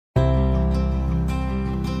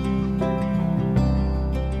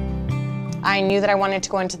I knew that I wanted to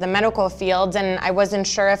go into the medical field, and I wasn't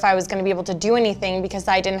sure if I was going to be able to do anything because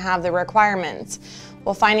I didn't have the requirements.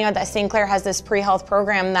 Well, finding out that St. Clair has this pre-health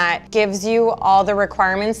program that gives you all the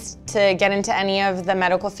requirements to get into any of the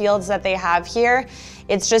medical fields that they have here,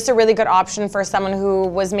 it's just a really good option for someone who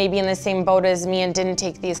was maybe in the same boat as me and didn't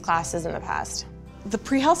take these classes in the past. The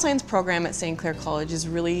pre-health science program at St. Clair College is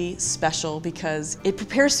really special because it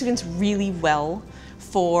prepares students really well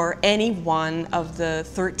for any one of the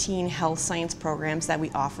 13 health science programs that we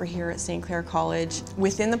offer here at St. Clair College.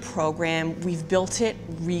 Within the program, we've built it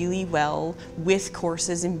really well with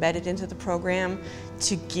courses embedded into the program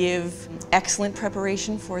to give excellent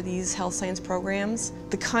preparation for these health science programs.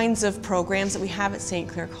 The kinds of programs that we have at St.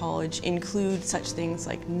 Clair College include such things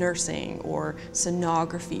like nursing or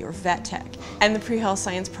sonography or vet tech. And the pre-health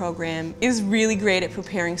science program is really great at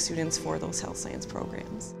preparing students for those health science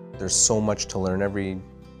programs. There's so much to learn every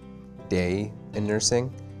day in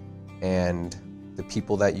nursing, and the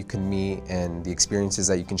people that you can meet and the experiences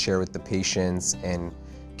that you can share with the patients and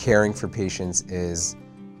caring for patients is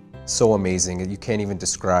so amazing. You can't even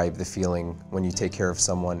describe the feeling when you take care of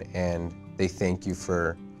someone and they thank you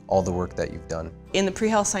for all the work that you've done. In the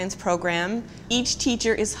pre-health science program, each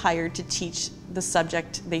teacher is hired to teach the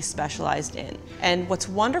subject they specialized in. And what's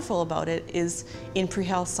wonderful about it is in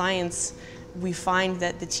pre-health science, we find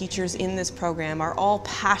that the teachers in this program are all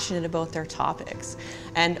passionate about their topics.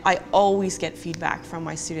 And I always get feedback from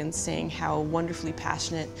my students saying how wonderfully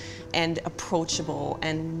passionate and approachable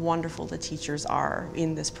and wonderful the teachers are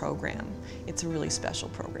in this program. It's a really special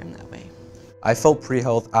program that way. I felt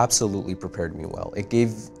pre-health absolutely prepared me well. It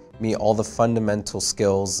gave me all the fundamental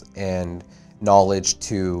skills and knowledge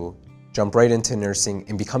to jump right into nursing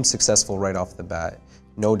and become successful right off the bat.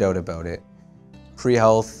 No doubt about it.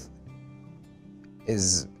 Pre-health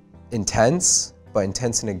is intense, but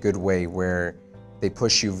intense in a good way, where they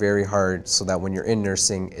push you very hard so that when you're in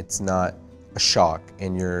nursing, it's not a shock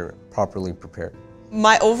and you're properly prepared.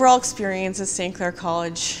 My overall experience at St. Clair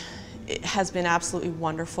College has been absolutely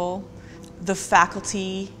wonderful. The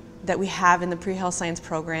faculty that we have in the pre-health science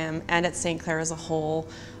program and at St. Clair as a whole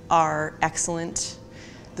are excellent.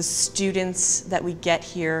 The students that we get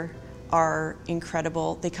here are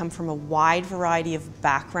incredible. They come from a wide variety of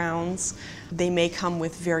backgrounds. They may come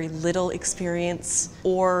with very little experience,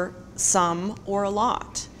 or some, or a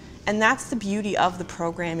lot. And that's the beauty of the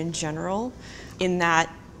program in general, in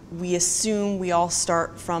that we assume we all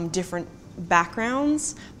start from different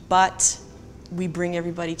backgrounds, but we bring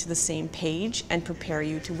everybody to the same page and prepare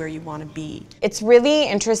you to where you want to be. It's really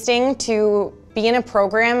interesting to be in a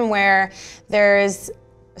program where there's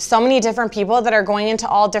so many different people that are going into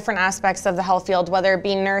all different aspects of the health field, whether it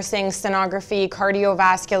be nursing, sonography,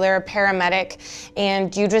 cardiovascular, paramedic,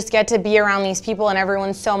 and you just get to be around these people, and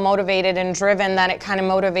everyone's so motivated and driven that it kind of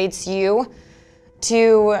motivates you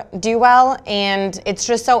to do well. And it's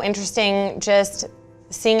just so interesting just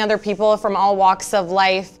seeing other people from all walks of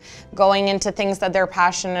life going into things that they're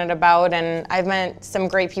passionate about, and I've met some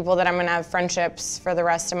great people that I'm going to have friendships for the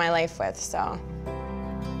rest of my life with. So.